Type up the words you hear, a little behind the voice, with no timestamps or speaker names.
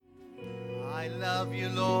I love you,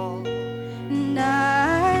 Lord. And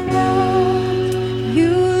I love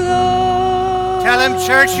you, Lord. Tell him,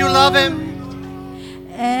 church, you love him.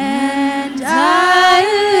 And I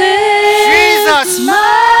lift Jesus.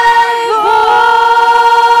 my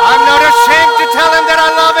voice. I'm not ashamed to tell him that I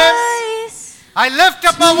love him. I lift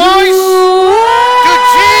up my voice to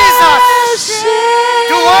Jesus,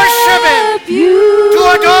 to worship him, to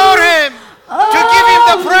adore him, to give him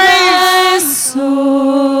the praise.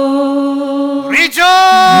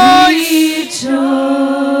 Rejoice.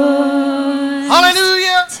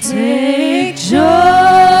 Hallelujah. Take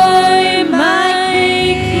joy,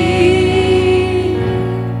 my King,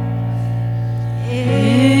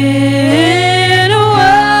 in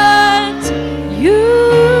what you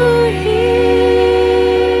hear.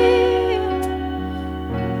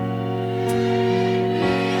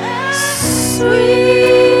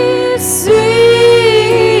 Sweet,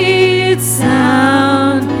 sweet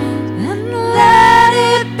sound, and let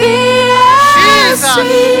it be a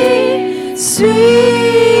sweet,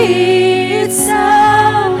 sweet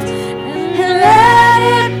sound, and let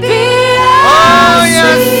it be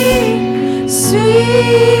a sweet,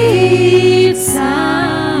 sweet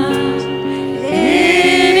sound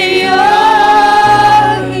in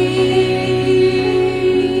your ear.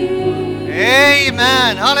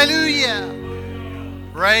 Amen. Hallelujah.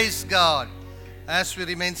 Praise God. As we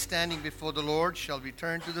remain standing before the Lord, shall we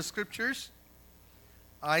turn to the scriptures?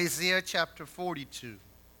 Isaiah chapter 42,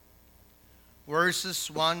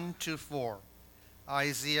 verses 1 to 4.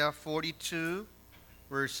 Isaiah 42,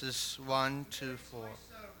 verses 1 to 4.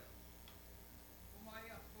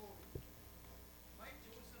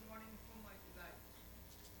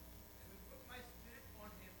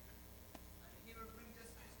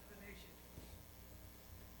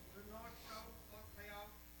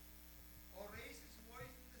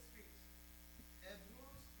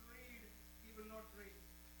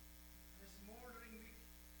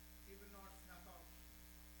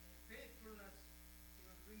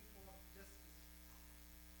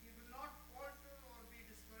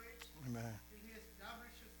 Amen.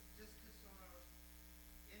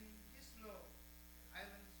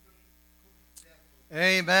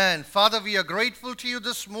 Amen. Father, we are grateful to you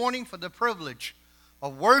this morning for the privilege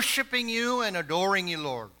of worshiping you and adoring you,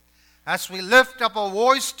 Lord. As we lift up our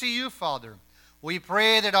voice to you, Father, we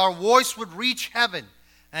pray that our voice would reach heaven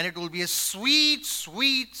and it will be a sweet,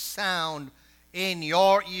 sweet sound in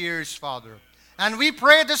your ears, Father. And we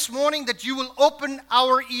pray this morning that you will open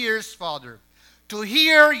our ears, Father, to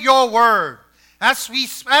hear your word. As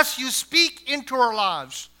you speak into our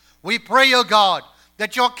lives, we pray, O God,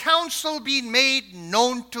 that your counsel be made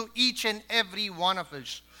known to each and every one of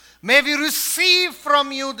us. May we receive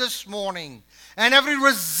from you this morning, and every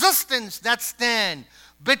resistance that stands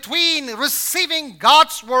between receiving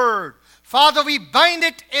God's word, Father, we bind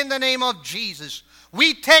it in the name of Jesus.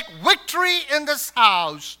 We take victory in this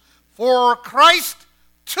house. For Christ,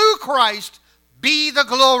 to Christ, be the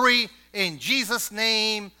glory. In Jesus'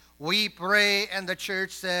 name we pray. And the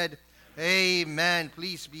church said, amen.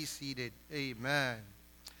 Please be seated. Amen.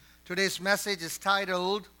 Today's message is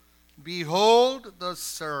titled, Behold the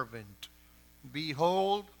Servant.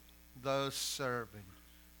 Behold the Servant.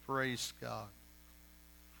 Praise God.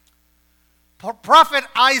 Prophet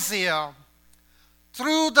Isaiah,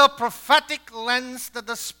 through the prophetic lens that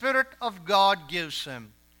the Spirit of God gives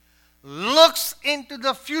him, looks into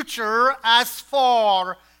the future as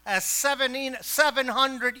far as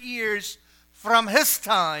 700 years from his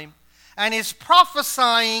time, and is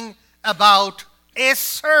prophesying about a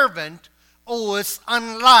servant who is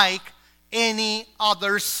unlike any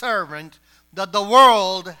other servant that the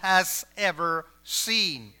world has ever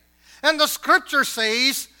seen. And the scripture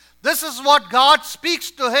says, this is what God speaks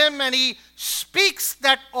to him, and he speaks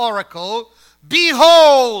that oracle,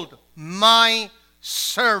 behold my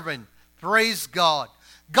servant. Praise God.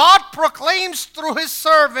 God proclaims through his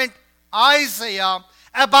servant Isaiah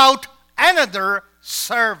about another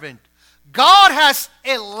servant. God has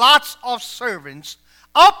a lot of servants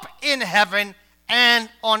up in heaven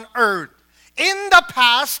and on earth, in the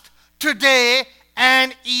past, today,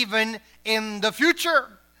 and even in the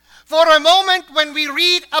future. For a moment, when we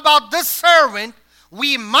read about this servant,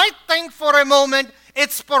 we might think for a moment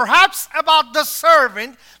it's perhaps about the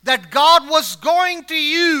servant that God was going to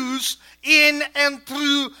use in and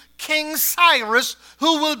through King Cyrus,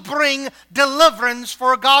 who will bring deliverance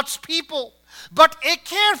for God's people. But a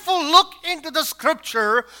careful look into the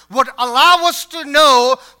scripture would allow us to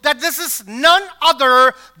know that this is none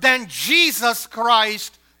other than Jesus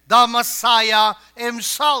Christ, the Messiah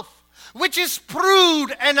himself. which is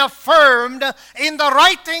proved and affirmed in the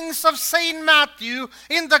writings of St. Matthew,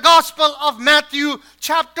 in the Gospel of Matthew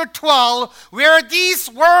chapter 12, where these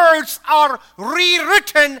words are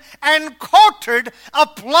rewritten and quoted,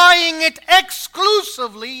 applying it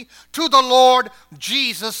exclusively to the Lord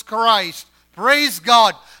Jesus Christ. Praise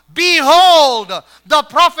God. Behold, the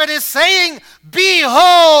prophet is saying,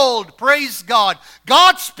 behold, praise God.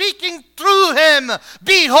 God speaking through him,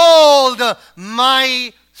 behold,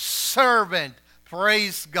 my servant.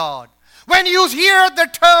 Praise God. When you hear the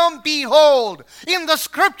term behold in the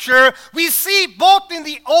scripture, we see both in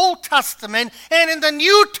the Old Testament and in the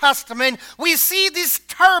New Testament, we see this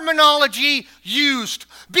terminology used.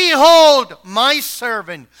 Behold, my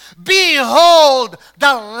servant. Behold,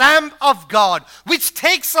 the Lamb of God, which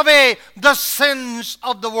takes away the sins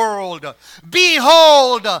of the world.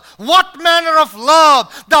 Behold, what manner of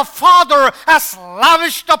love the Father has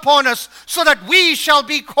lavished upon us, so that we shall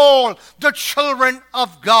be called the children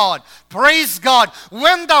of God. Praise God.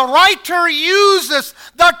 When the writer uses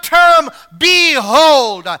the term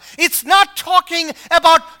behold, it's not talking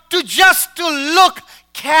about just to look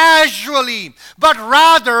casually, but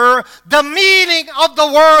rather the meaning of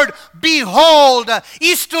the word behold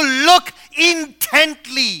is to look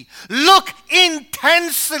intently, look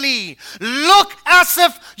intensely, look as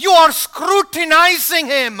if you are scrutinizing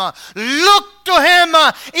him, look to him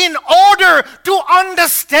in order to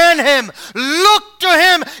understand him, look to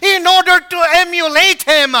him in order to emulate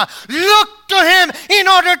him, look to him in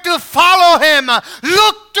order to follow him,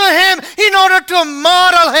 look to him in order to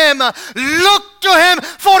model him, look to him,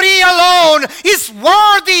 for he alone is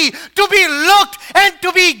worthy to be looked and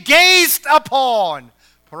to be gazed upon.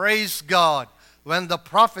 Praise God. When the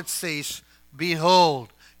prophet says,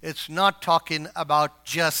 behold, it's not talking about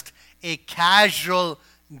just a casual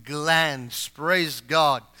glance. Praise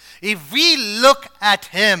God. If we look at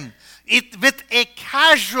him with a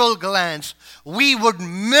casual glance, we would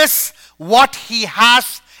miss what he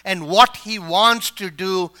has and what he wants to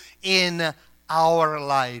do in our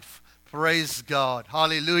life. Praise God.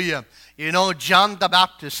 Hallelujah. You know, John the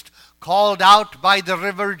Baptist, called out by the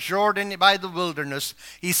river Jordan, by the wilderness,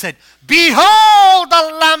 he said, behold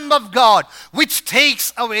the Lamb of God, which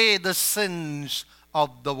takes away the sins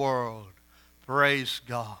of the world. Praise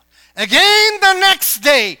God. Again the next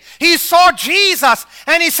day, he saw Jesus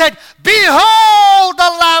and he said, behold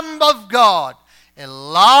the Lamb of God. A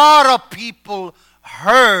lot of people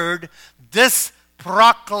heard this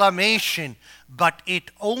proclamation, but it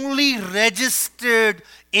only registered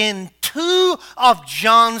in 2 of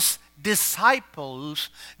John's disciples.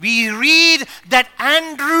 We read that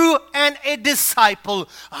Andrew and a disciple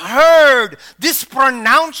heard this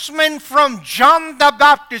pronouncement from John the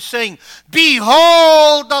Baptist saying,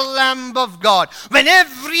 behold the Lamb of God. When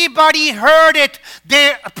everybody heard it,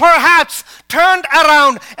 they perhaps turned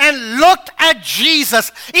around and looked at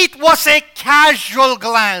Jesus. It was a casual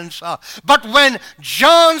glance. But when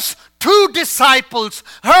John's 2 disciples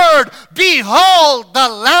heard, behold the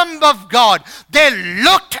Lamb of God, they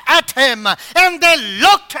looked at him and they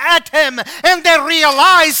looked at him and they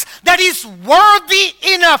realized that he's worthy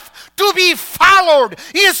enough to be followed.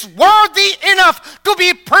 He is worthy enough to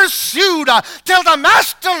be pursued, till the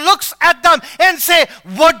master looks at them and say,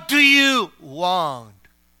 what do you want?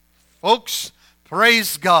 Folks,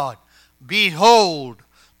 praise God. Behold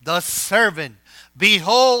the servant.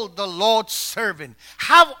 Behold the Lord's servant.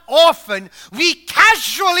 How often we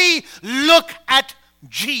casually look at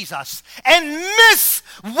Jesus and miss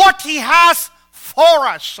what he has for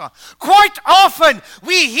us. Quite often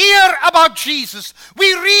we hear about Jesus,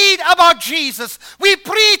 we read about Jesus, we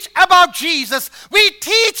preach about Jesus, we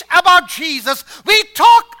teach about Jesus, we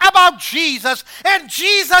talk about Jesus, and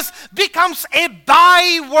Jesus becomes a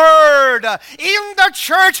byword in the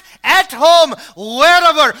church, at home,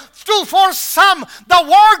 wherever. For some, the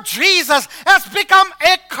word Jesus has become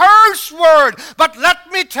a curse word. But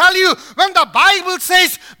let me tell you, when the Bible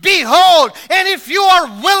says, behold, and if you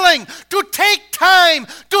are willing to take time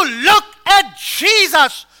to look at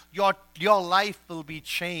Jesus, your life will be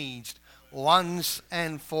changed once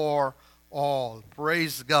and for all.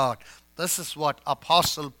 Praise God. This is what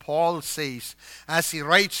Apostle Paul says as he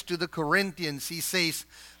writes to the Corinthians. He says,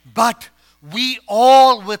 but we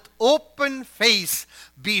all with open face,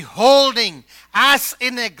 beholding as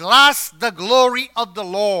in a glass the glory of the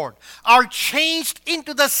Lord, are changed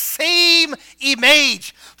into the same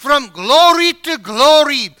image from glory to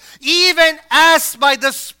glory, even as by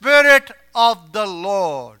the Spirit of the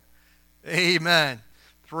Lord. Amen.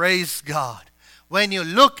 Praise God. When you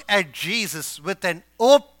look at Jesus with an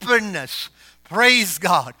openness, Praise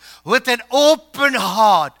God. With an open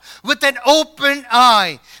heart, with an open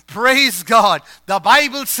eye. Praise God. The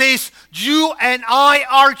Bible says you and I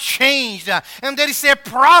are changed. And there is a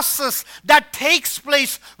process that takes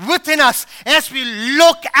place within us as we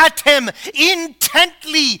look at Him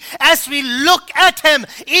intently, as we look at Him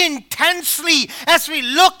intensely, as we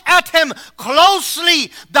look at Him closely.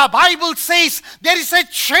 The Bible says there is a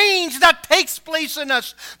change that takes place in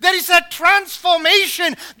us. There is a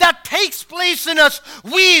transformation that takes place in us.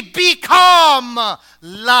 We become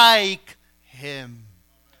like Him.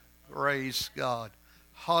 Praise God.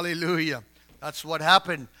 Hallelujah. That's what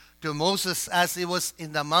happened to Moses as he was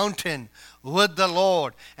in the mountain with the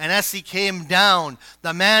Lord. And as he came down,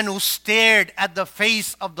 the man who stared at the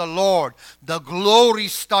face of the Lord, the glory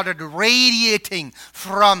started radiating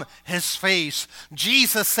from his face.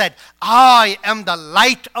 Jesus said, I am the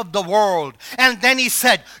light of the world. And then he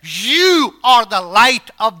said, you are the light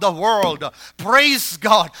of the world. Praise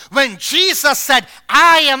God. When Jesus said,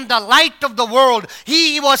 I am the light of the world,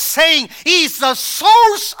 he was saying he's the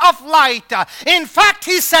source of light. In fact,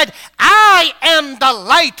 he said, I am the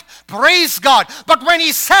light. Praise God. But when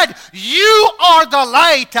he said, you are the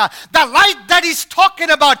light that he's talking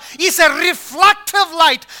about is a reflective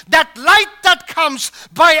light. That light that comes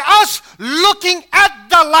by us looking at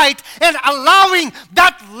the light and allowing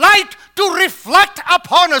that light to reflect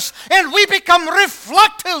upon us. And we become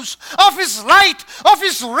reflectives of His light, of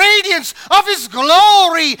His radiance, of His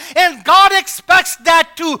glory. And God expects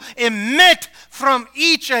that to emit from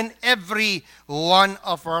each and every one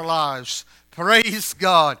of our lives. Praise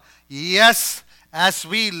God. Yes, as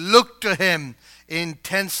we look to Him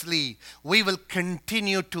intensely, we will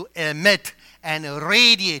continue to emit and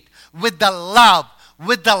radiate with the love,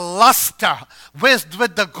 with the luster,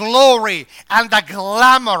 with the glory and the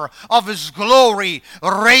glamour of His glory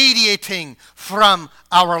radiating from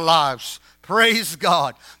our lives. Praise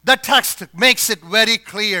God. The text makes it very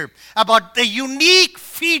clear about the unique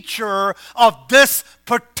feature of this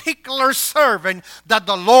particular servant that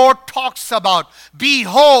the Lord talks about.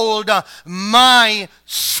 Behold, my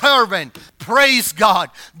servant. Praise God.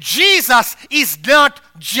 Jesus is not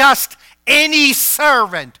just any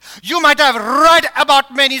servant. You might have read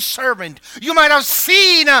about many servants. You might have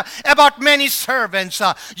seen about many servants.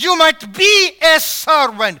 You might be a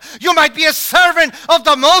servant. You might be a servant of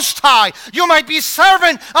the Most High. You might be a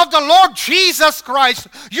servant of the Lord Jesus Christ.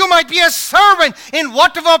 You might be a servant in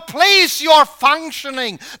whatever place you are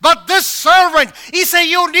functioning. But this servant is a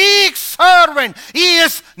unique servant. He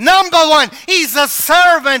is number one. He's a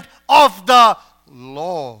servant of the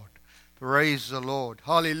Lord. Praise the Lord.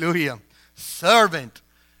 Hallelujah. Servant,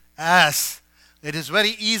 as it is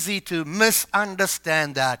very easy to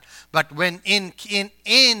misunderstand that, but when in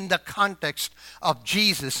the context of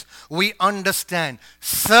Jesus, we understand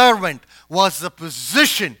servant was the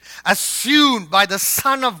position assumed by the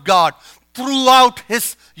Son of God throughout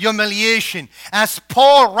His humiliation. As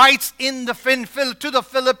Paul writes in the to the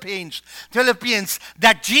Philippians,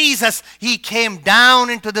 that Jesus, He came down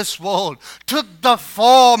into this world, took the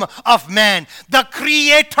form of man. The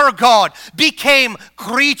Creator God became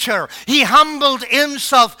creature. He humbled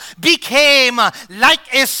Himself, became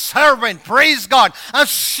like a servant. Praise God.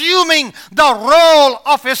 Assuming the role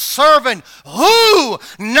of a servant. Who?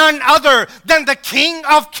 None other than the King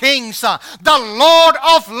of Kings, the Lord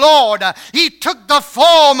of Lords. He took the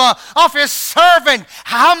form of a servant,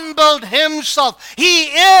 humbled Himself. He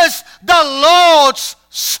is the Lord's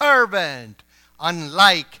servant,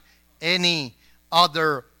 unlike any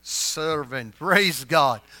other servant. Praise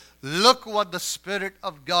God. Look what the Spirit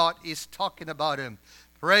of God is talking about Him.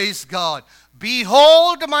 Praise God.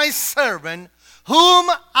 Behold my servant,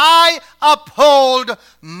 whom I uphold,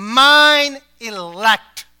 mine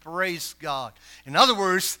elect. Praise God. In other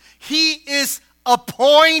words, He is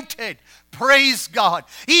appointed. Praise God.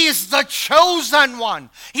 He is the chosen one.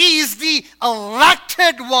 He is the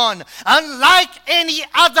elected one. Unlike any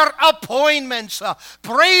other appointments.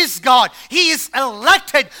 Praise God. He is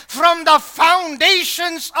elected from the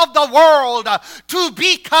foundations of the world to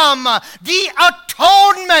become the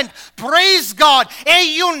atonement. Praise God. A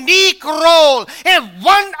unique role. A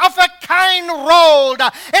one-of-a-kind role.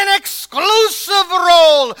 An exclusive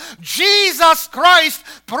role. Jesus Christ.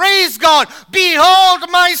 Praise God. Behold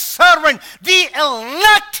my servant, the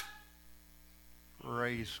elect.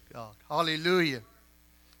 Praise God. Hallelujah.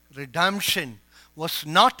 Redemption was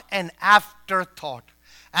not an afterthought.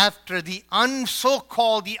 after the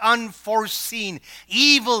so-called the unforeseen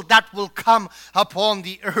evil that will come upon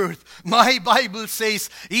the earth. My Bible says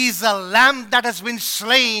he's a lamb that has been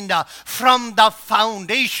slain from the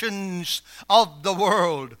foundations of the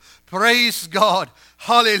world. Praise God.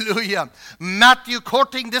 Hallelujah. Matthew,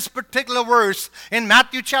 quoting this particular verse in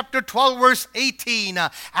Matthew chapter 12 verse 18,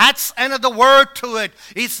 adds another word to it.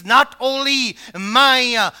 It's not only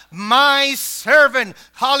my servant.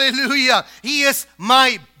 Hallelujah. He is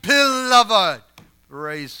my beloved.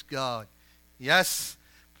 Praise God. Yes,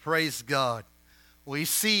 praise God. We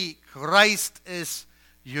see Christ is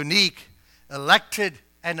unique, elected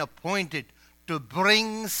and appointed to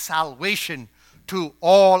bring salvation to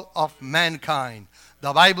all of mankind.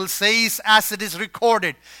 The Bible says, as it is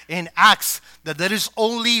recorded in Acts, that there is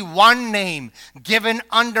only one name given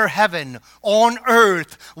under heaven, on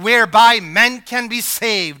earth, whereby men can be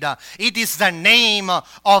saved. It is the name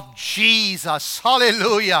of Jesus.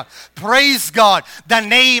 Hallelujah. Praise God. The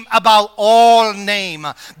name above all name.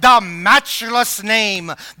 The matchless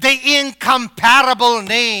name. The incomparable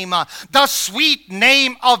name. The sweet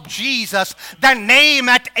name of Jesus. The name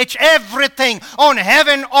at which everything on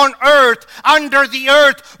heaven, on earth, under the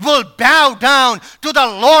earth will bow down to the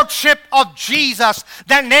lordship of Jesus.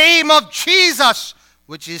 The name of Jesus,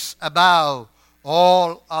 which is above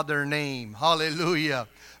all other name. Hallelujah.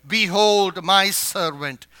 Behold my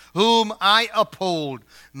servant, whom I uphold,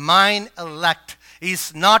 mine elect. He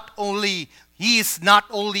is not only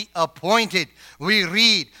appointed. We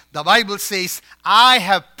read, the Bible says, I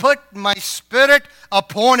have put my spirit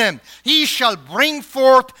upon him. He shall bring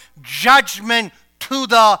forth judgment to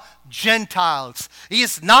the Gentiles. He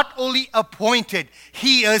is not only appointed,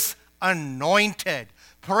 he is anointed.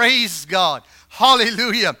 Praise God.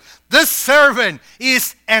 Hallelujah. This servant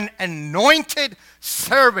is an anointed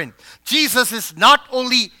servant. Jesus is not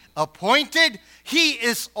only appointed, he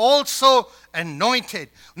is also anointed.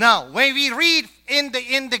 Now, when we read in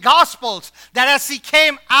the Gospels that as he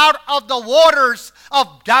came out of the waters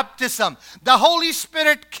of baptism, the Holy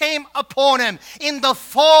Spirit came upon him in the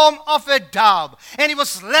form of a dove, and he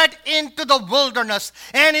was led into the wilderness,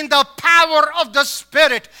 and in the power of the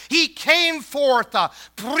Spirit he came forth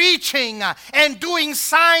preaching and doing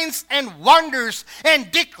signs and wonders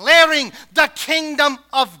and declaring the kingdom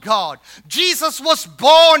of God. Jesus was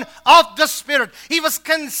born of the Spirit. He was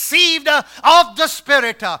conceived of the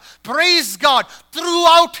Spirit. Praise God.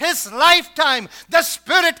 Throughout his lifetime, the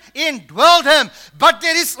Spirit indwelled him. But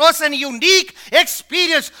there was a unique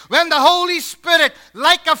experience when the Holy Spirit,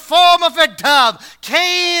 like a form of a dove,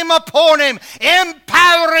 came upon him,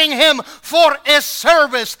 empowering him for a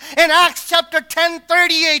service. And Acts chapter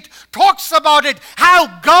 10:38 talks about it,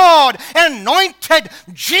 how God anointed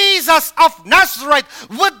Jesus of Nazareth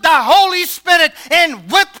with the Holy Spirit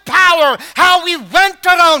and with power, how he went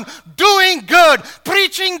around doing good,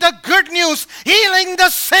 preaching the good news, healing the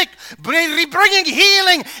sick, bringing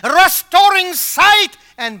healing, restoring sight,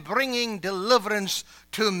 and bringing deliverance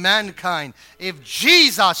to mankind. If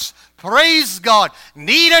Jesus, praise God,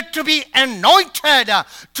 needed to be anointed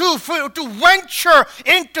to venture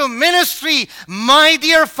into ministry, my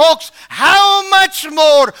dear folks, how much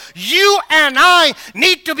more you and I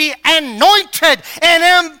need to be anointed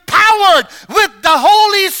and empowered with the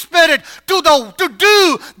Holy Spirit to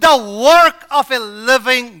do the work of a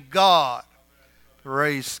living God.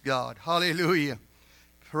 Praise God. Hallelujah.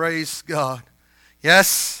 Praise God.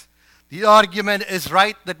 Yes, the argument is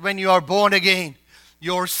right that when you are born again,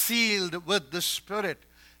 you're sealed with the Spirit.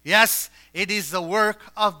 Yes, it is the work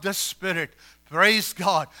of the Spirit. Praise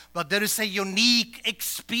God. But there is a unique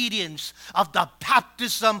experience of the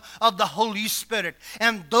baptism of the Holy Spirit.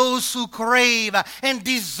 And those who crave and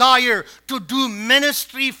desire to do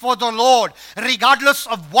ministry for the Lord, regardless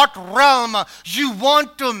of what realm you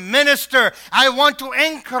want to minister, I want to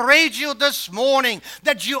encourage you this morning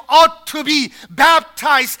that you ought to be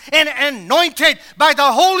baptized and anointed by the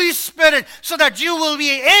Holy Spirit so that you will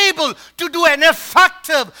be able to do an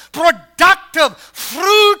effective, productive,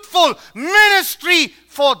 fruitful ministry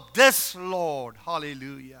for this Lord.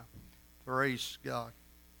 Hallelujah. Praise God.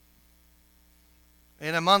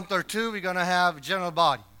 In a month or two, we're going to have general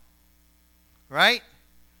body. Right?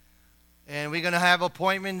 And we're going to have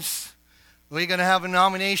appointments. We're going to have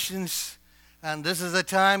nominations. And this is the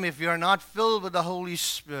time, if you're not filled with the Holy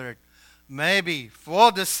Spirit, maybe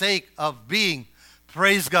for the sake of being,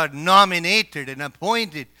 praise God, nominated and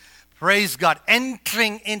appointed, Praise God.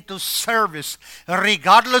 Entering into service,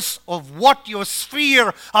 regardless of what your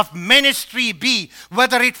sphere of ministry be,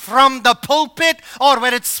 whether it's from the pulpit or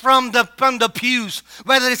whether it's from the pews,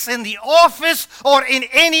 whether it's in the office or in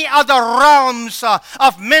any other realms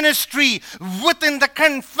of ministry within the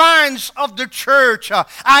confines of the church.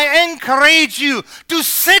 I encourage you to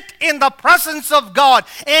sit in the presence of God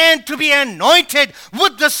and to be anointed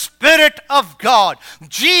with the Spirit of God.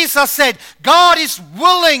 Jesus said, God is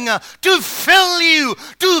willing to fill you,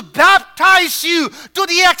 to baptize you, to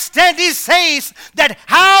the extent he says that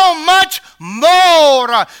how much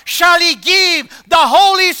more shall he give the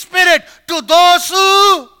Holy Spirit to those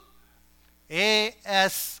who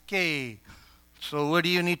ask. So what do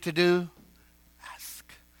you need to do? Ask.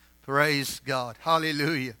 Praise God.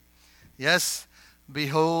 Hallelujah. Yes,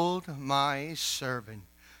 behold my servant.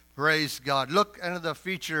 Praise God. Look, another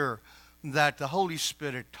feature that the Holy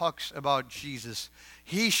Spirit talks about Jesus.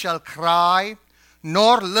 He shall cry,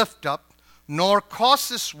 nor lift up, nor cause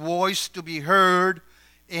his voice to be heard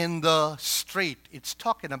in the street. It's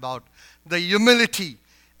talking about the humility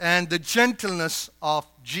and the gentleness of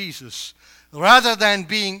Jesus. Rather than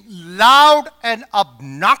being loud and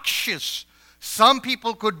obnoxious. Some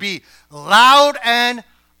people could be loud and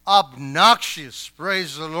obnoxious.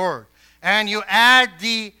 Praise the Lord. And you add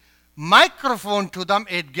the microphone to them,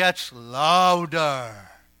 it gets louder.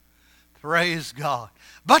 Praise God.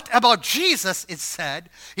 But about Jesus, it said,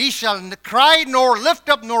 he shall cry nor lift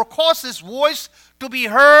up nor cause his voice to be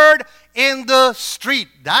heard in the street.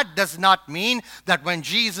 That does not mean that when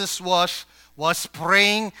Jesus was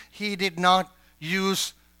praying, he did not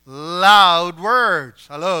use loud words.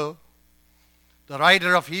 Hello? The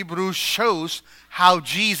writer of Hebrews shows how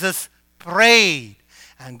Jesus prayed.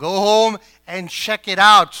 And go home and check it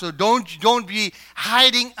out. So don't be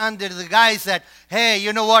hiding under the guise that, hey,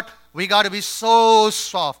 you know what? We got to be so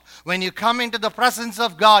soft. When you come into the presence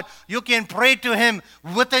of God, you can pray to him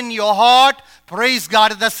within your heart. Praise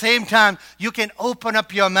God. At the same time, you can open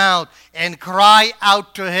up your mouth and cry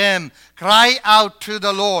out to him. Cry out to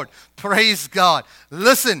the Lord. Praise God.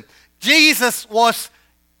 Listen, Jesus was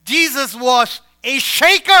a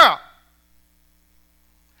shaker.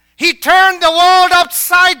 He turned the world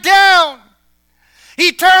upside down.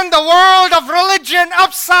 He turned the world of religion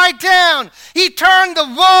upside down. He turned the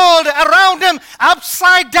world around him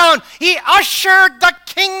upside down. He ushered the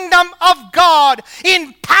kingdom of God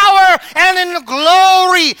in power and in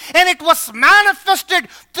glory. And it was manifested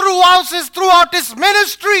throughout his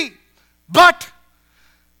ministry. But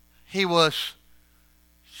he was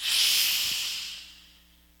shh.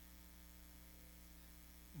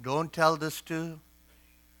 Don't tell this to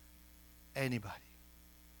anybody.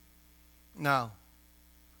 Now,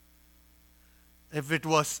 if it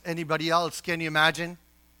was anybody else, can you imagine?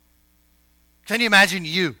 Can you imagine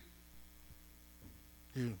you?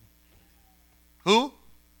 You. Who?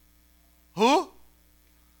 Who?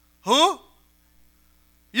 Who?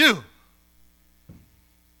 You.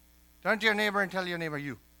 Turn to your neighbor and tell your neighbor,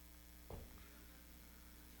 you.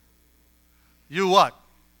 You what?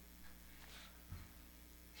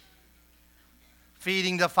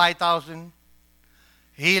 Feeding the 5,000,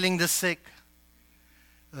 healing the sick,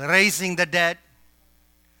 raising the dead,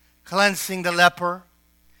 cleansing the leper,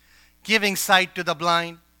 giving sight to the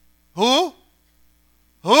blind. Who?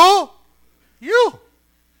 Who? You.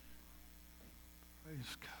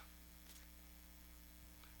 Praise God.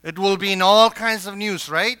 It will be in all kinds of news,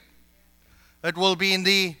 right? It will be in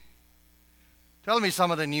the, tell me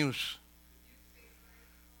some of the news.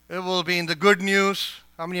 It will be in the good news.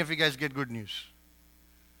 How many of you guys get good news?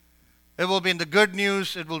 It will be in the good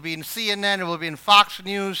news. It will be in CNN. It will be in Fox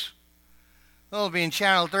News. It will be in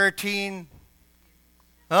Channel 13.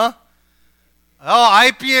 Huh? Oh,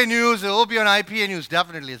 IPA News. It will be on IPA News.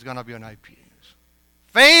 Definitely it's going to be on IPA News.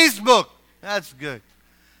 Facebook. That's good.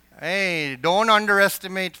 Hey, don't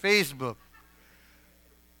underestimate Facebook.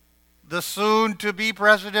 The soon-to-be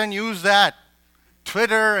president used that.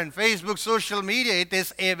 Twitter and Facebook, social media, it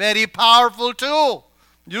is a very powerful tool.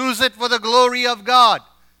 Use it for the glory of God.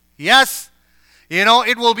 Yes, you know,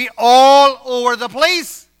 it will be all over the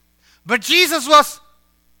place. But Jesus was.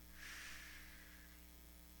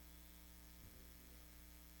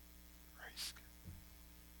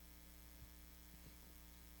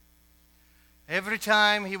 Every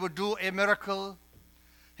time he would do a miracle,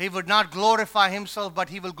 he would not glorify himself, but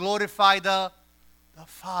he will glorify the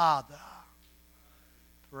Father.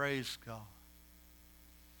 Praise God.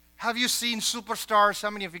 Have you seen Superstars?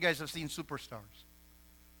 How many of you guys have seen Superstars?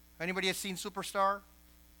 Anybody has seen Superstar?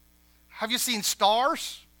 Have you seen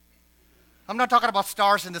Stars? I'm not talking about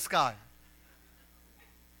stars in the sky.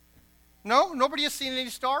 No? Nobody has seen any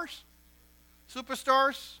stars?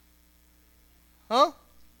 Superstars? Huh?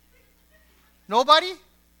 Nobody?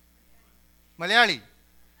 Malayali.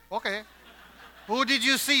 Okay. Who did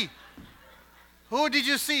you see? Who did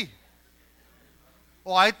you see?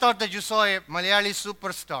 Oh, I thought that you saw a Malayali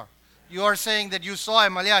superstar. You are saying that you saw a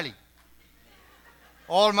Malayali.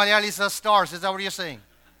 All Malayalis are stars. Is that what you're saying?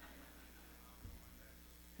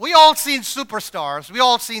 We all seen superstars. We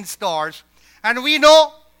all seen stars. And we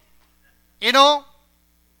know,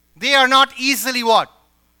 they are not easily what?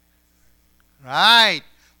 Right.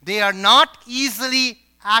 They are not easily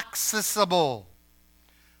accessible.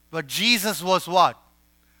 But Jesus was what?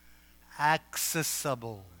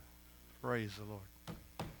 Accessible. Praise the Lord.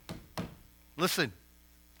 Listen.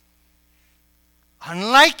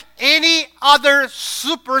 Unlike any other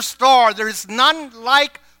superstar, there is none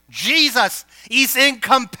like Jesus. He's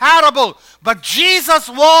incomparable. But Jesus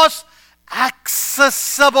was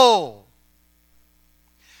accessible.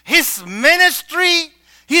 His ministry,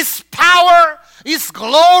 His power, His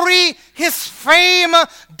glory, His fame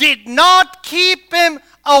did not keep Him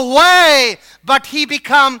away, but He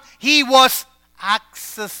was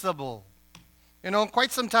accessible.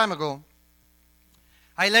 Quite some time ago,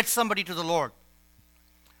 I led somebody to the Lord.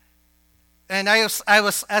 And as I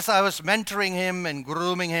was mentoring him and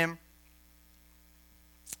grooming him,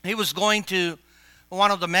 he was going to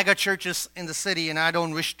one of the mega churches in the city, and I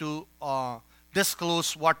don't wish to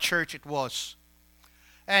disclose what church it was.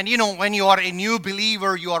 And when you are a new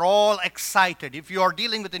believer, you are all excited. If you are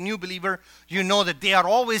dealing with a new believer, you know that they are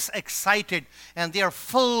always excited and they are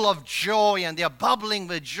full of joy and they are bubbling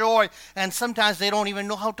with joy, and sometimes they don't even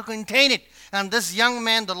know how to contain it. And this young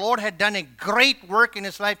man, the Lord had done a great work in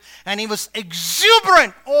his life, and he was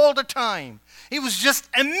exuberant all the time. He was just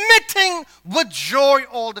emitting with joy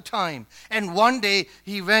all the time. And one day,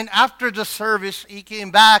 he went after the service, he came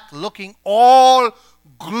back looking all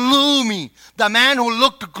gloomy. The man who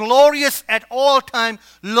looked glorious at all time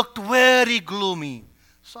looked very gloomy.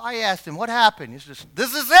 So I asked him, what happened? He says,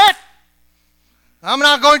 this is it. I'm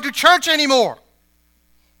not going to church anymore.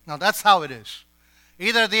 Now that's how it is.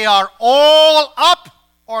 Either they are all up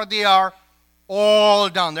or they are all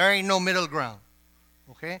down. There ain't no middle ground.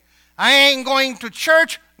 Okay? I ain't going to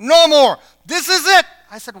church no more. This is it.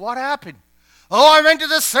 I said, what happened? Oh, I went to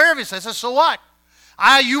the service. I said, so what?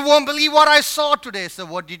 You won't believe what I saw today. I said,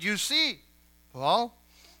 what did you see? Well,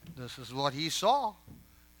 this is what he saw.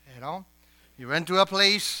 He went to a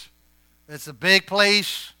place. It's a big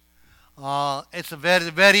place. It's a very,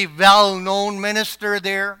 very well-known minister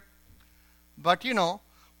there. But,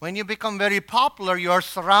 when you become very popular, you are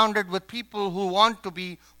surrounded with people who want to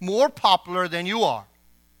be more popular than you are.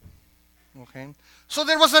 Okay? So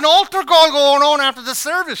there was an altar call going on after the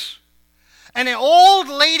service. And an old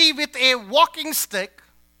lady with a walking stick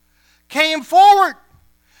came forward.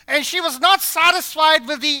 And she was not satisfied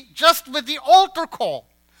with the altar call.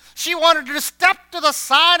 She wanted to step to the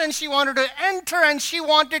side and she wanted to enter and she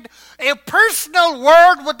wanted a personal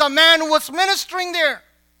word with the man who was ministering there.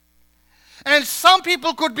 And some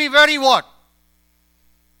people could be very what?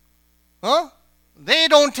 They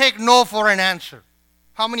don't take no for an answer.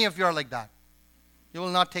 How many of you are like that? You will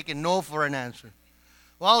not take a no for an answer.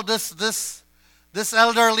 Well, this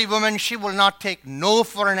elderly woman, she will not take no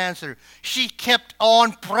for an answer. She kept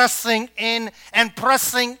on pressing in and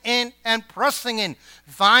pressing in and pressing in.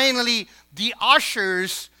 Finally, the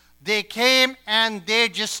ushers, they came and they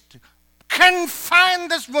just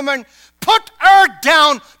confined this woman, put her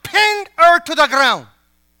down, pinned her to the ground.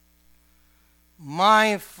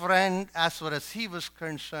 My friend, as far as he was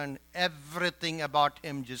concerned, everything about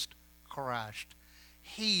him just crashed.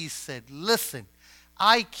 He said, listen,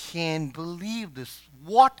 I can't believe this.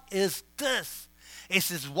 What is this? He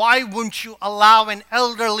says, why wouldn't you allow an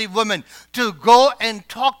elderly woman to go and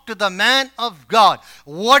talk to the man of God?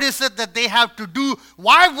 What is it that they have to do?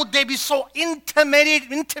 Why would they be so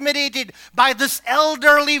intimidated by this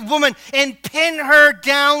elderly woman and pin her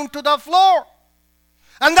down to the floor?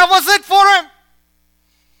 And that was it for him.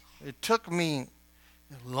 It took me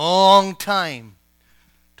a long time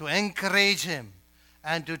to encourage him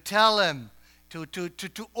and to tell him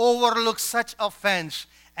to overlook such offense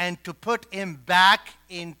and to put him back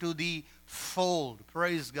into the fold.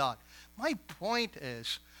 Praise God. My point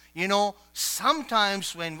is,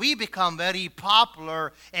 sometimes when we become very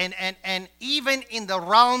popular and even in the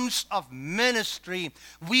realms of ministry,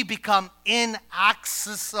 we become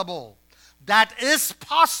inaccessible. That is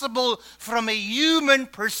possible from a human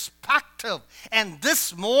perspective. And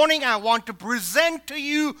this morning I want to present to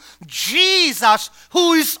you Jesus,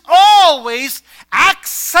 who is always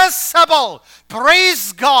accessible.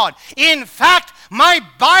 Praise God. In fact, my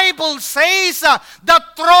Bible says the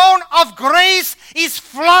throne of grace is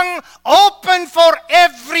flung open for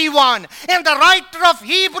everyone. And the writer of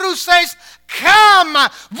Hebrews says, come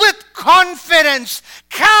with confidence.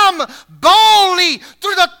 Come boldly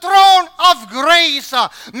to the throne of grace.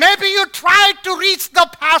 Maybe you tried to reach the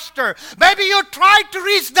pastor. Maybe you tried to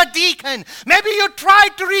reach the deacon. Maybe you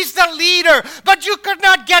tried to reach the leader, but you could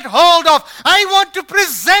not get hold of. I want to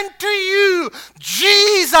present to you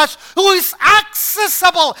Jesus, who is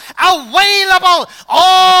accessible, available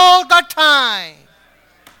all the time.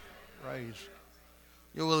 Praise.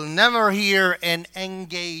 You will never hear an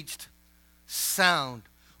engaged sound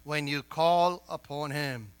when you call upon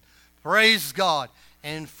him. Praise God.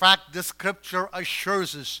 In fact, the scripture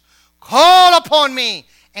assures us, call upon me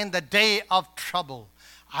in the day of trouble.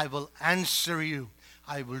 I will answer you.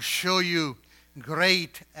 I will show you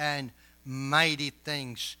great and mighty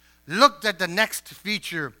things. Look at the next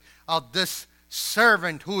feature of this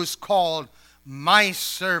servant who is called my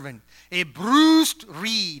servant. A bruised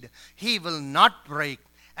reed he will not break,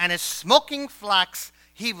 and a smoking flax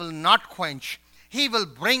he will not quench. He will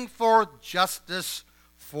bring forth justice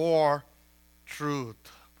for truth.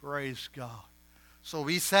 Praise God. So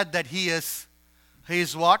we said that he is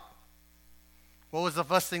what? What was the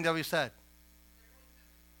first thing that we said?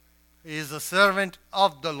 He is the servant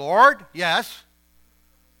of the Lord. Yes.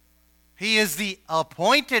 He is the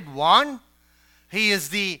appointed one. He is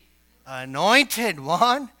the anointed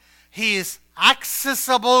one. He is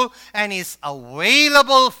accessible and is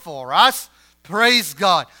available for us. Praise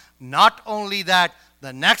God. Not only that,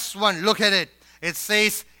 the next one, look at it. It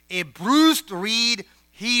says, a bruised reed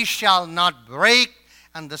he shall not break,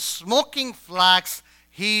 and the smoking flax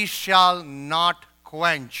he shall not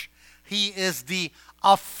quench. He is the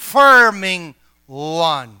affirming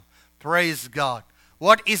one. Praise God.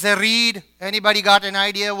 What is a reed? Anybody got an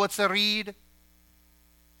idea what's a reed?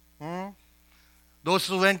 Those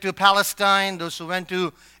who went to Palestine, those who went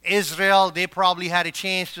to Israel, they probably had a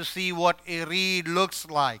chance to see what a reed looks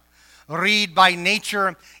like. Reed by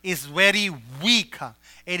nature is very weak.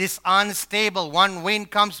 It is unstable. One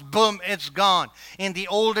wind comes, boom, it's gone. In the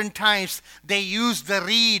olden times, they used the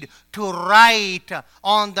reed to write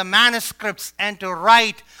on the manuscripts and to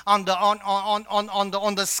write on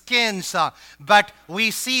the skins. But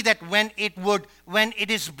we see that when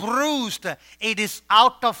it is bruised, it is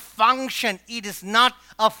out of function. It is not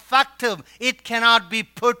effective. It cannot be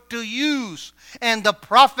put to use. And the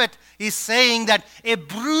prophet is saying that a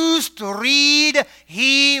bruised reed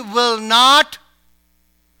he will not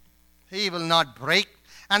break,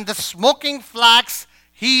 and the smoking flax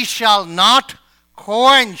he shall not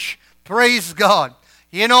quench. Praise God.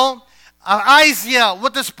 You know, Isaiah,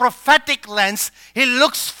 with his prophetic lens, he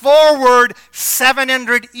looks forward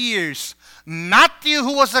 700 years. Matthew,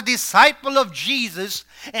 who was a disciple of Jesus,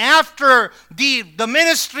 after the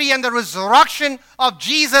ministry and the resurrection of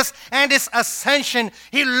Jesus and his ascension,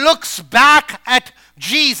 he looks back at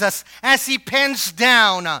Jesus as he pens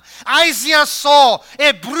down. Isaiah saw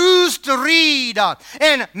a bruised reed,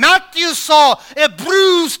 and Matthew saw a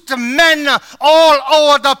bruised men all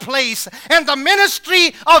over the place. And the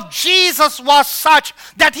ministry of Jesus was such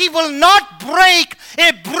that he will not break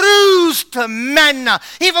a bruised men.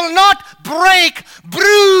 He will not break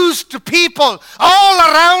bruised people. All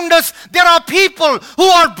around us, there are people who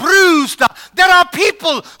are bruised. There are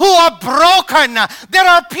people who are broken. There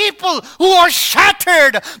are people who are shattered.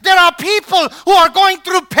 There are people who are going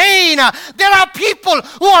through pain. There are people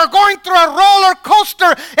who are going through a roller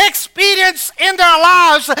coaster experience in their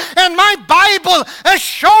lives. And my Bible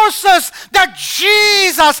assures us that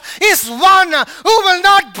Jesus is one who will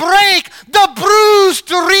not break the bruised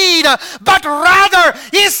reed, but rather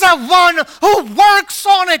is the one who works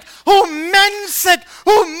on it, who mends it,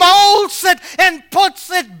 who molds it, and puts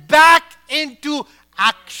it back into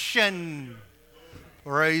action.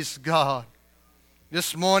 Praise God.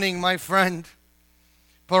 This morning, my friend,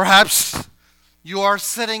 perhaps you are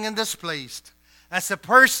sitting in this place as a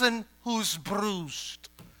person who's bruised,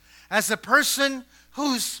 as a person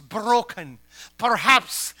who's broken,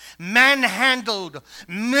 perhaps manhandled,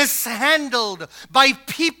 mishandled by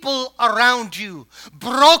people around you,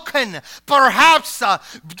 broken, perhaps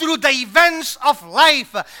through the events of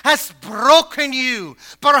life has broken you.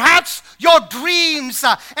 Perhaps your dreams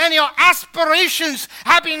and your aspirations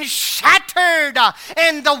have been shattered,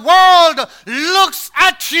 and the world looks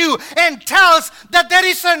at you and tells that there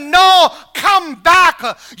is a no comeback.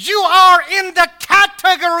 You are in the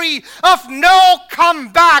category of no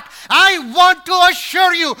comeback. I want to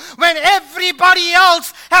assure you, when everybody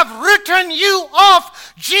else have written you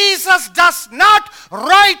off, Jesus does not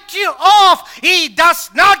write you off. He does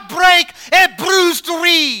not break a bruised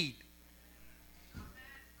reed.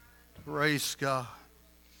 Praise God.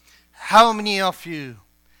 How many of you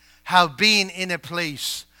have been in a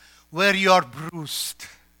place where you are bruised?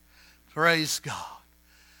 Praise God.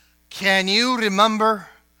 Can you remember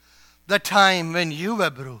the time when you were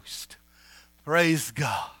bruised? Praise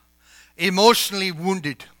God. Emotionally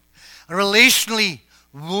wounded, relationally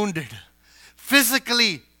wounded,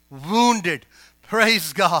 physically wounded.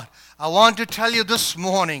 Praise God. I want to tell you this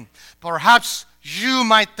morning, perhaps you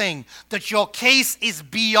might think that your case is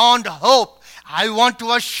beyond hope. I want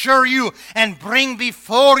to assure you and bring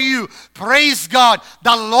before you, praise God,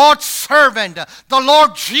 the Lord's servant, the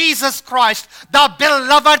Lord Jesus Christ, the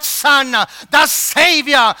beloved Son, the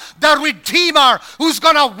Savior, the Redeemer, who's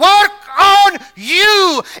going to work on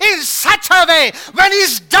you in such a way when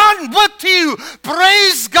He's done with you.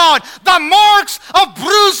 Praise God. The marks of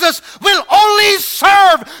bruises will only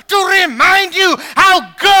serve to remind you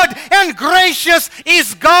how good and gracious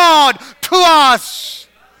is God to us.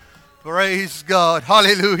 Praise God.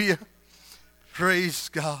 Hallelujah. Praise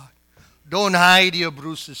God. Don't hide your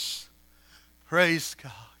bruises. Praise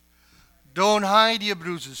God. Don't hide your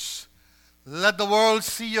bruises. Let the world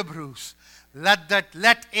see your bruise. Let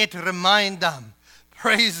it remind them.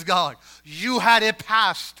 Praise God. You had a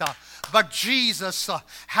past, but Jesus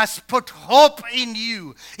has put hope in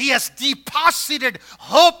you. He has deposited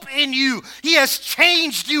hope in you. He has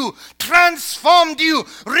changed you, transformed you,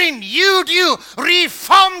 renewed you,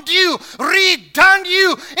 reformed you, redone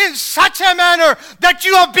you in such a manner that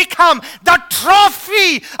you have become the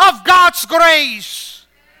trophy of God's grace.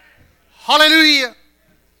 Hallelujah.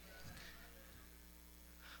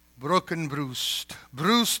 Broken,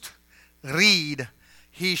 bruised reed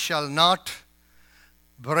he shall not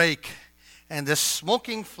break, and the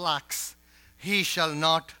smoking flax he shall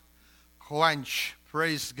not quench.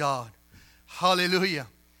 Praise God. Hallelujah.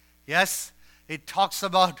 Yes, it talks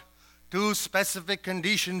about two specific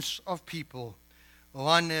conditions of people.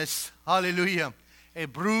 One is, hallelujah, a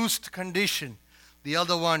bruised condition. The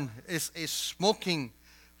other one is a smoking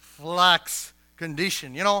flax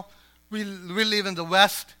condition. You know, we live in the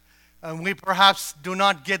West, and we perhaps do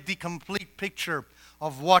not get the complete picture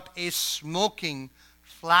of what a smoking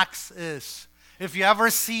flax is. If you ever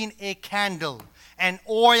seen a candle, an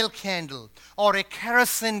oil candle, or a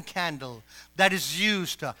kerosene candle that is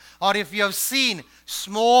used, or if you have seen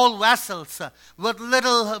small vessels with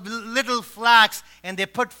little flax and they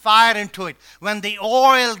put fire into it, when the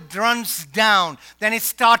oil runs down, then it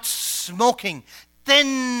starts smoking.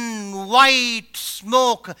 Thin white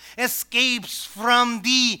smoke escapes from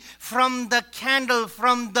the candle,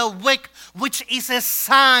 from the wick, which is a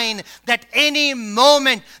sign that any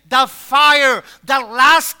moment the fire, the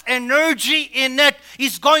last energy in it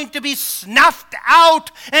is going to be snuffed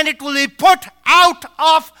out and it will be put out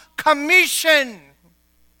of commission.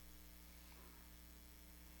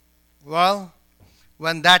 Well,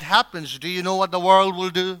 when that happens, do you know what the world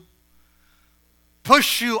will do?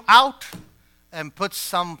 Push you out and put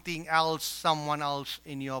something else, someone else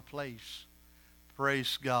in your place.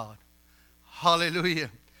 Praise God. Hallelujah.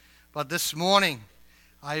 But this morning,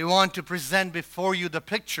 I want to present before you the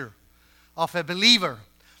picture of a believer,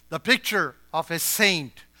 the picture of a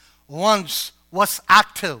saint. Once was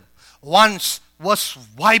active, once was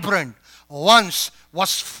vibrant, once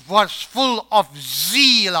was full of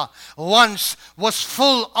zeal, once was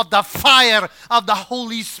full of the fire of the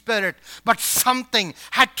Holy Spirit, but something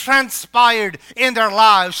had transpired in their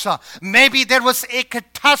lives. Maybe there was a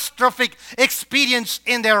catastrophic experience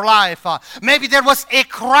in their life. Maybe there was a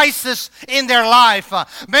crisis in their life.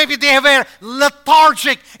 Maybe they were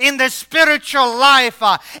lethargic in their spiritual life,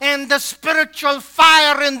 and the spiritual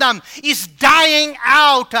fire in them is dying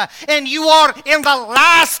out, and you are in the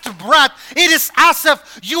last breath. It is as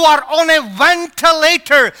if you are on a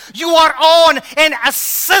ventilator. You are on an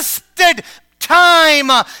assisted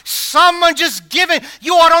time. Someone just giving.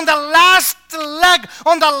 You are on the last leg,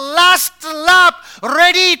 on the last lap,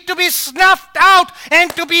 ready to be snuffed out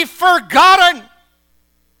and to be forgotten.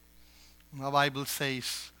 The Bible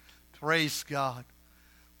says, praise God.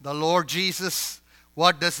 The Lord Jesus,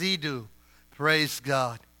 what does He do? Praise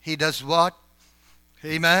God. He does what?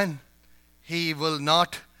 Amen. He will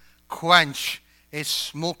not quench a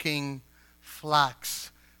smoking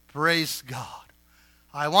flax. Praise God.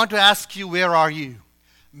 I want to ask you, where are you?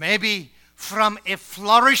 Maybe from a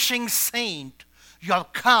flourishing saint, you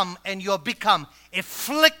have come and you have become a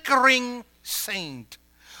flickering saint.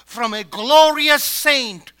 From a glorious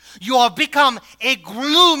saint, you have become a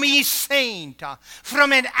gloomy saint.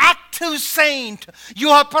 From an active saint, you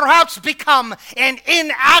have perhaps become an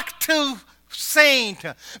inactive saint,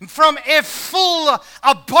 from a full,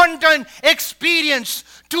 abundant experience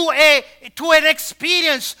to an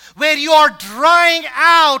experience where you are drying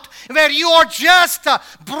out, where you are just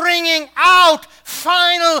bringing out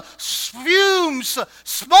final fumes,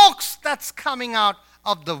 smokes that's coming out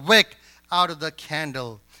of the wick, out of the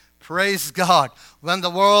candle. Praise God. When the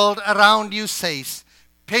world around you says,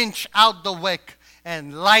 pinch out the wick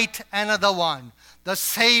and light another one, the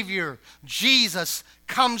Savior, Jesus,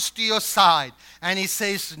 comes to your side and he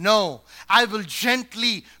says, no, I will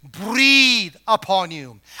gently breathe upon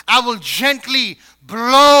you. I will gently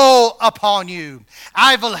blow upon you.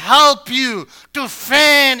 I will help you to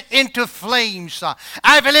fan into flames.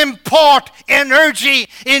 I will impart energy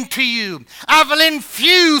into you. I will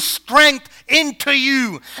infuse strength into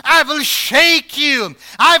you. I will shake you.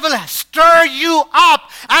 I will stir you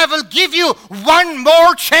up. I will give you one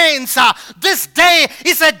more chance. This day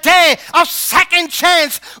is a day of second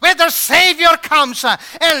chance where the Savior comes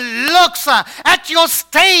and looks at your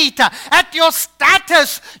state, at your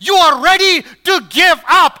status. You are ready to give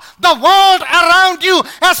up. The world around you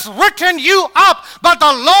has written you up, but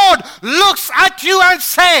the Lord looks at you and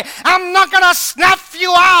say, I'm not going to snuff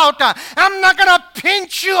you out. I'm not going to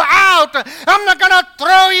pinch you out. I'm not going to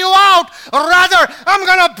throw you out. Rather, I'm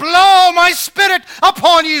going to blow my Spirit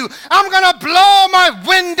upon you. I'm going to blow my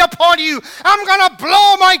wind upon you. I'm going to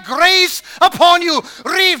blow my grace upon you,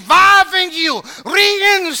 reviving you,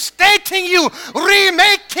 reinstating you,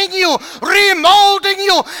 remaking you, remolding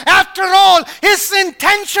you. After all, His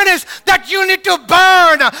intention is that you need to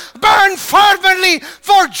burn fervently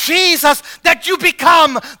for Jesus, that you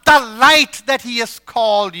become the light that He has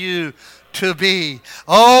called you to be.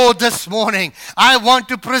 Oh, this morning I want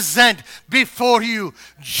to present before you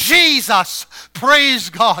Jesus, praise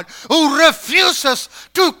God, who refuses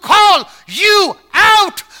to call you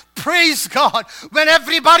out. Praise God. When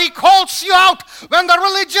everybody calls you out, when the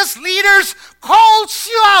religious leaders calls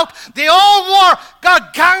you out, they all were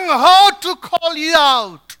gung-ho to call you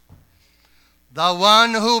out. The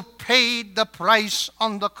one who paid the price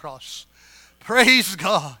on the cross. Praise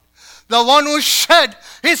God. The one who shed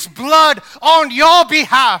His blood on your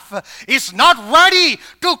behalf is not ready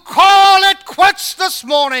to call it quits this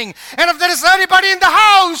morning. And if there is anybody in the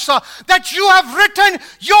house that you have written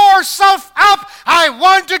yourself up, I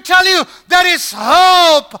want to tell you there is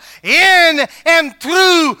hope in and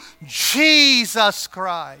through Jesus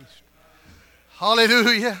Christ.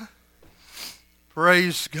 Hallelujah.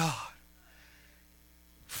 Praise God.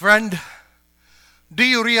 Friend, do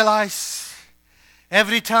you realize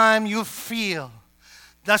every time you feel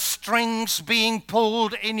the strings being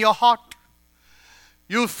pulled in your heart,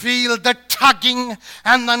 you feel the tugging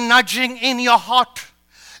and the nudging in your heart,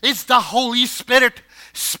 it's the Holy Spirit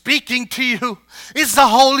speaking to you. It's the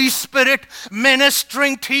Holy Spirit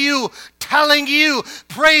ministering to you, telling you,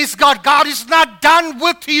 praise God, God is not done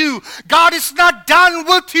with you. God is not done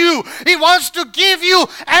with you. He wants to give you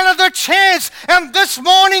another chance. And this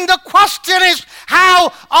morning the question is,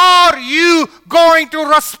 how are you going to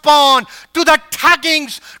respond to the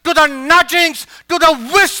tuggings, to the nudgings, to the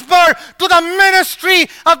whisper, to the ministry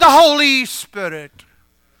of the Holy Spirit?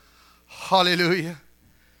 Hallelujah.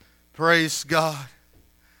 Praise God.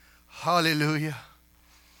 Hallelujah.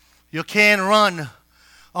 You can't run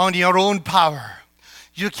on your own power.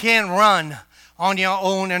 You can't run on your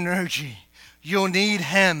own energy. You need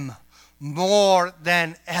Him more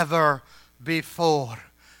than ever before.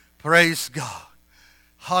 Praise God.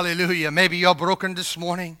 Hallelujah. Maybe you're broken this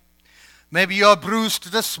morning. Maybe you're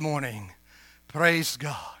bruised this morning. Praise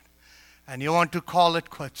God. And you want to call it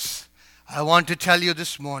quits. I want to tell you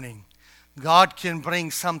this morning, God can bring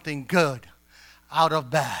something good out of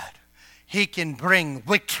bad. He can bring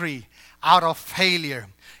victory out of failure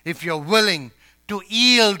if you're willing to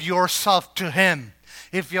yield yourself to Him.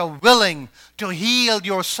 If you're willing to yield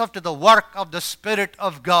yourself to the work of the Spirit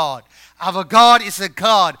of God. Our God is a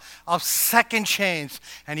God of second chance,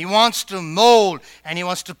 and He wants to mold, and He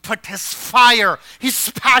wants to put His fire,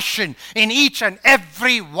 His passion in each and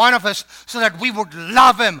every one of us so that we would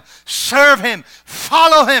love Him, serve Him,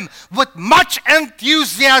 follow Him with much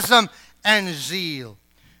enthusiasm and zeal.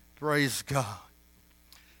 Praise God.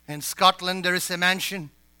 In Scotland, there is a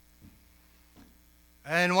mansion.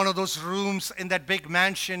 And one of those rooms in that big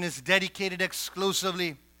mansion is dedicated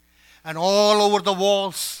exclusively. And all over the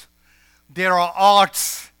walls, there are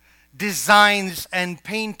arts, designs, and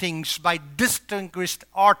paintings by distinguished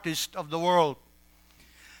artists of the world.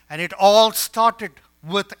 And it all started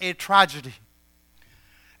with a tragedy.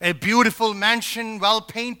 A beautiful mansion, well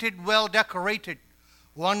painted, well decorated.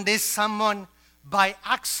 One day someone, by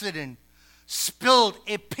accident, spilled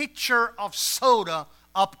a pitcher of soda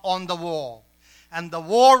up on the wall. And the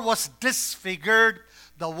wall was disfigured.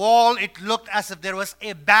 The wall, it looked as if there was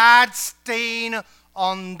a bad stain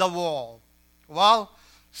on the wall. Well,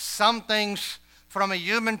 some things from a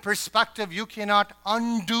human perspective, you cannot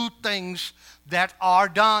undo things that are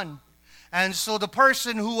done. And so the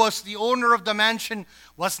person who was the owner of the mansion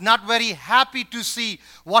was not very happy to see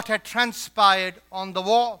what had transpired on the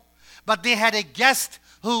wall. But they had a guest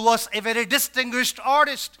who was a very distinguished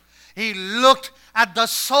artist. He looked at the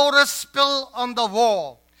soda spill on the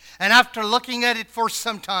wall, and after looking at it for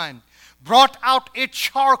some time, brought out a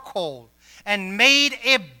charcoal and made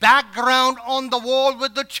a background on the wall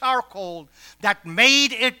with the charcoal that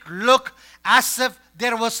made it look as if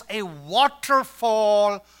there was a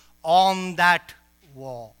waterfall on that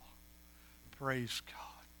wall. Praise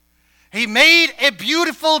God. He made a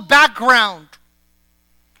beautiful background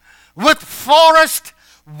with forest,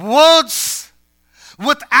 woods,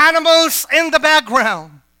 with animals in the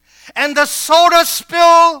background. And the soda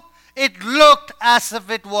spill, it looked as if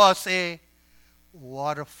it was a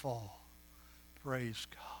waterfall. Praise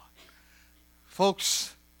God.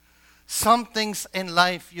 Folks, some things in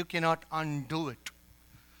life you cannot undo it.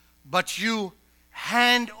 But you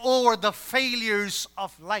hand over the failures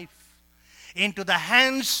of life into the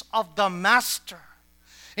hands of the master,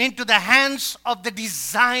 into the hands of the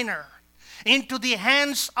designer, into the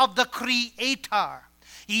hands of the creator.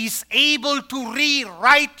 He is able to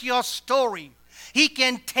rewrite your story. He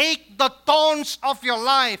can take the thorns of your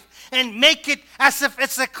life and make it as if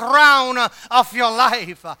it's a crown of your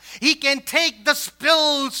life. He can take the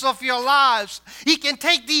spills of your lives. He can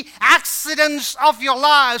take the accidents of your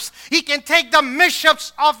lives. He can take the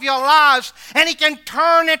mishaps of your lives, and He can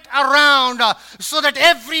turn it around so that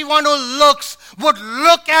everyone who looks would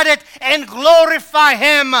look at it and glorify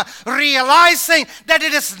Him, realizing that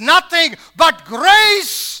it is nothing but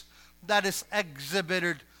grace that is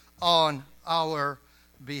exhibited on our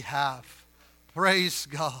behalf. Praise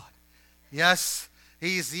God. Yes,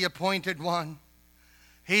 He is the appointed one.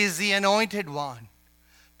 He is the anointed one.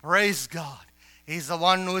 Praise God. He's the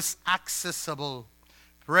one who is accessible.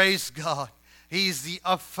 Praise God. He is the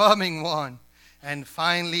affirming one. And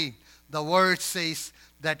finally, the word says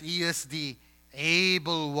that He is the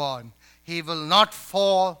able one. He will not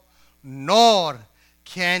fall, nor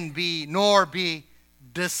be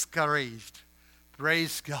discouraged.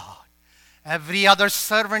 Praise God. Every other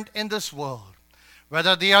servant in this world,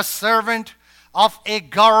 whether they are servant of a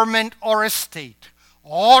government or a state,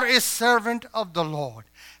 or a servant of the Lord,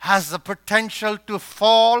 has the potential to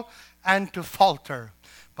fall and to falter.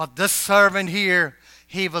 But this servant here,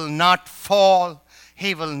 he will not fall,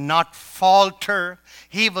 he will not falter,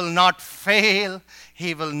 he will not fail,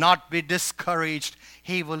 he will not be discouraged.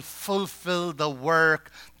 He will fulfill the work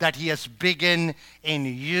that He has begun in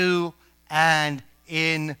you and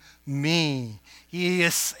in me. He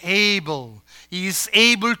is able. He is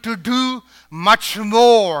able to do much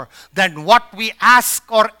more than what we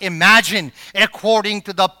ask or imagine, according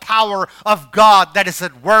to the power of God that is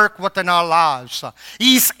at work within our lives.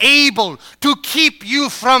 He is able to keep you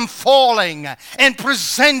from falling and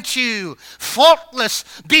present you faultless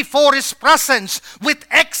before His presence with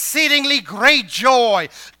exceedingly great joy.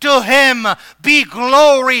 To Him be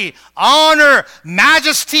glory, honor,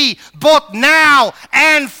 majesty, both now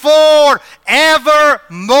and forevermore.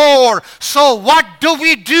 So what do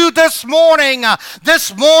we do this morning?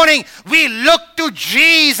 This morning we look to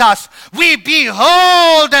Jesus. We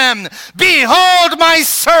behold Him. Behold my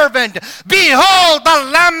servant. Behold the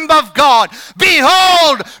Lamb of God.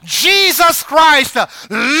 Behold Jesus Christ.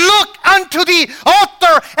 Look unto the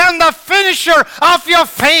author and the finisher of your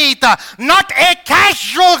faith. Not a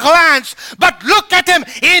casual glance, but look at Him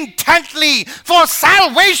intently. For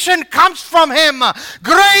salvation comes from Him.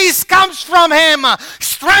 Grace comes from Him.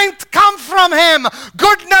 Strength comes from Him.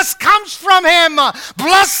 Goodness comes from Him.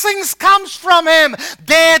 Blessings comes from Him.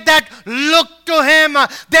 They that look to Him,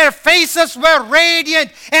 their faces were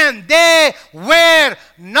radiant, and they were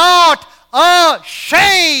not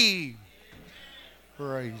ashamed.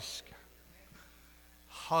 Praise God.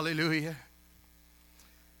 Hallelujah.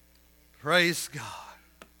 Praise God.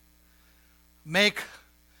 Make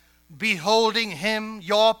beholding Him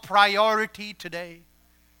your priority today.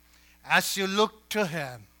 As you look to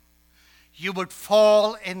Him, you would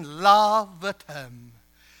fall in love with Him.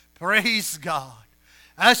 Praise God.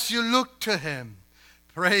 As you look to Him,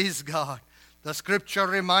 praise God. The scripture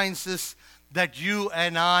reminds us that you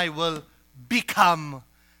and I will become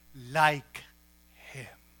like Him.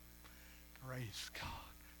 Praise God.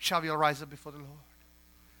 Shall we all rise up before the Lord?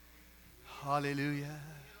 Hallelujah.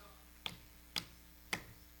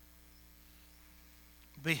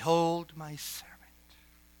 Behold my servant.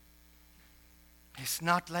 He's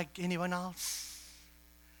not like anyone else.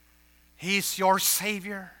 He's your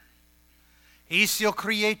Savior. He's your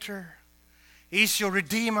Creator. He's your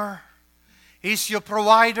Redeemer. He's your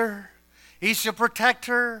Provider. He's your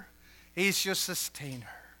Protector. He's your Sustainer.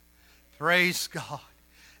 Praise God.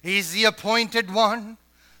 He's the appointed one,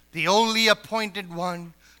 the only appointed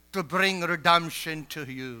one to bring redemption to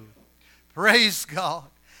you. Praise God.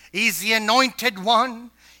 He's the anointed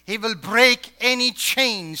one. He will break any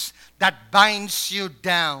chains that binds you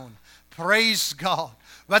down. Praise God.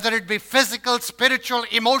 Whether it be physical, spiritual,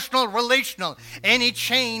 emotional, relational, any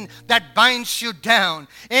chain that binds you down,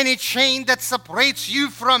 any chain that separates you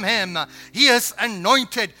from Him, He is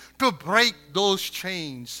anointed to break those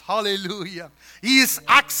chains. Hallelujah. He is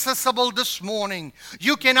accessible this morning.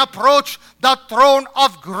 You can approach the throne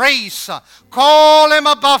of grace. Call Him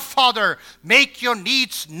Abba Father. Make your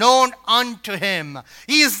needs known unto Him.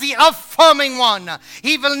 He is the affirming one.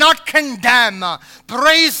 He will not condemn.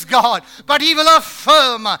 Praise God. But He will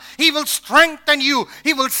affirm. He will strengthen you.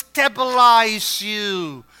 He will stabilize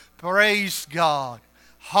you. Praise God.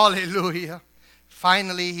 Hallelujah.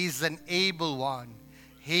 Finally, He's an able one.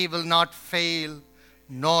 He will not fail,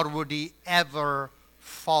 nor would He ever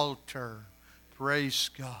falter.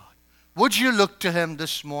 Praise God. Would you look to Him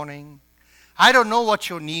this morning? I don't know what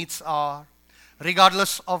your needs are,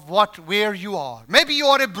 regardless of where you are. Maybe you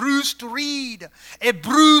are a bruised reed, a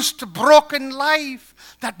bruised, broken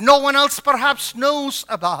life that no one else perhaps knows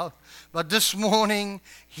about. But this morning,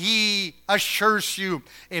 He assures you,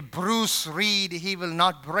 a bruised reed He will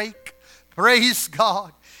not break. Praise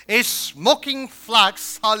God. A smoking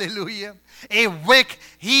flax, hallelujah, a wick,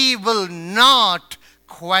 He will not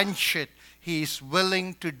quench it. He is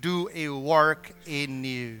willing to do a work in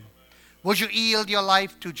you. Would you yield your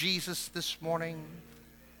life to Jesus this morning?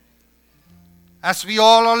 As we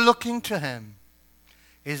all are looking to Him,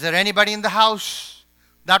 is there anybody in the house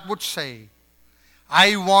that would say,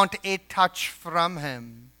 I want a touch from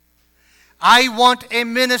Him. I want a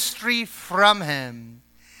ministry from Him.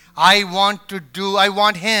 I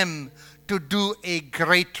want Him to do a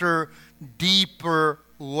greater, deeper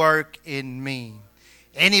work in me.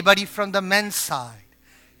 Anybody from the men's side,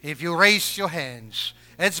 if you raise your hands,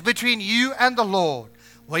 it's between you and the Lord.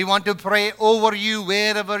 We want to pray over you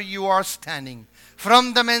wherever you are standing.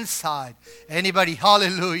 From the men's side, anybody,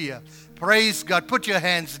 hallelujah. Praise God. Put your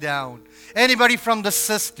hands down. Anybody from the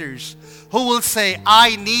sisters who will say,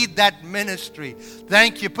 I need that ministry.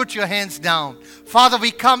 Thank you. Put your hands down. Father,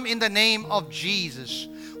 we come in the name of Jesus.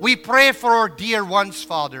 We pray for our dear ones,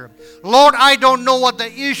 Father. Lord, I don't know what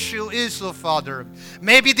the issue is, oh Father.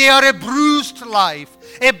 Maybe they are a bruised life,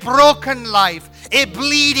 a broken life, a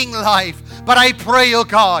bleeding life. But I pray, oh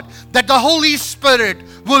God, that the Holy Spirit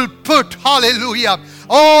will put, hallelujah,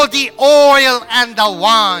 all the oil and the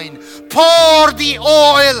wine. Pour the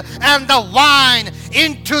oil and the wine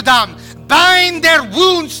into them. Bind their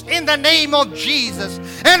wounds in the name of Jesus.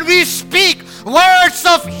 And we speak words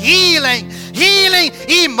of healing. Healing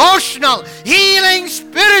emotional. Healing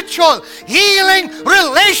spiritual. Healing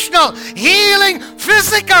relational. Healing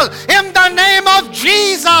physical. In the name of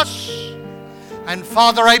Jesus. And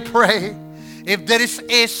Father, I pray, if there is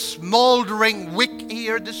a smoldering wick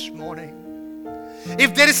here this morning,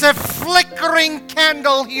 if there is a flickering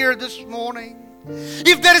candle here this morning,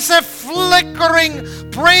 if there is a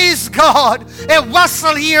flickering, praise God, a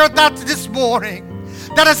vessel here that this morning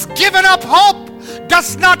that has given up hope,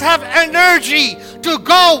 does not have energy to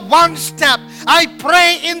go one step, I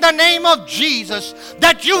pray in the name of Jesus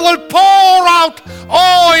that you will pour out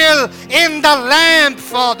oil in the lamp,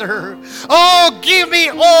 Father. Oh, give me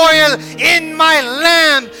oil in my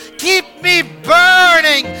lamp. Keep me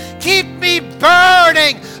burning. Keep me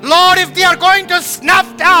burning. Lord, if they are going to snuff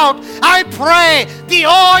out, I pray the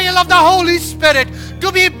oil of the Holy Spirit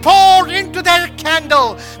to be poured into their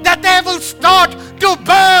candle, that they will start to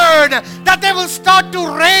burn, that they will start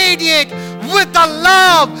to radiate with the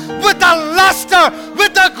love, with the luster,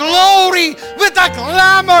 with the glory, with the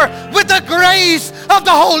glamour, with the grace of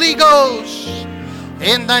the Holy Ghost.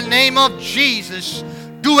 In the name of Jesus,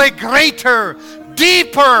 do a greater,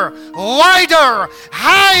 deeper, wider,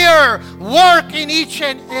 higher work in each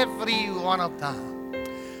and every one of them.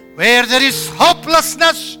 Where there is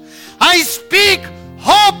hopelessness, I speak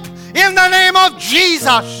hope in the name of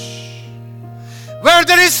Jesus. Where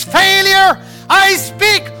there is failure, I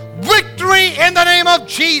speak victory in the name of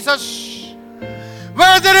Jesus.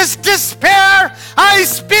 Where there is despair, I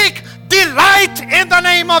speak delight in the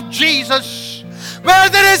name of Jesus. Where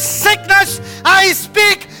there is sickness, I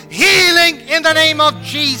speak healing in the name of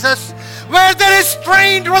Jesus. Where there is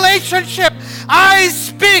strained relationship, I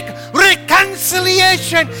speak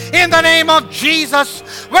reconciliation in the name of Jesus.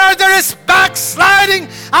 Where there is backsliding,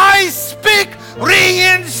 I speak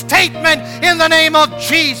reinstatement in the name of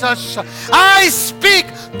Jesus. I speak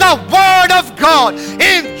the word of God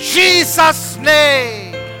in Jesus'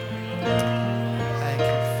 name. Thank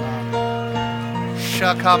you, Father.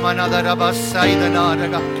 Shakamanadaraба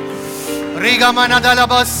Saidanadaga.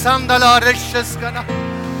 Rigamanadalaba Sandala Rishaskana.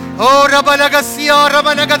 Ora Balagasia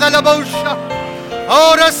Rabanagadalabosha.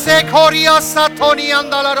 Ora Secoria Satoni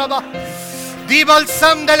Andalaraba. Dibal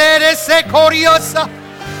Samdelere Secoriasa.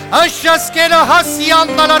 Ashaskena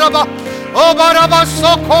Hasiandalaraba. Obaraba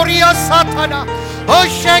Socoria Satana.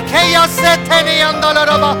 Oshekeya Seteni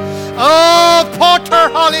Andalaraba. Oh, Potter,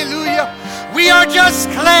 hallelujah. We are just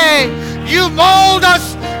clay. You mold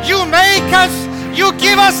us. You make us. You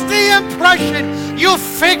give us the impression. You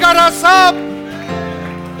figure us up.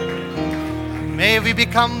 May we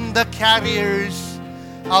become the carriers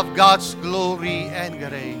of God's glory and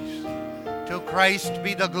grace. To Christ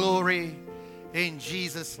be the glory. In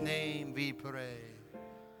Jesus' name we pray.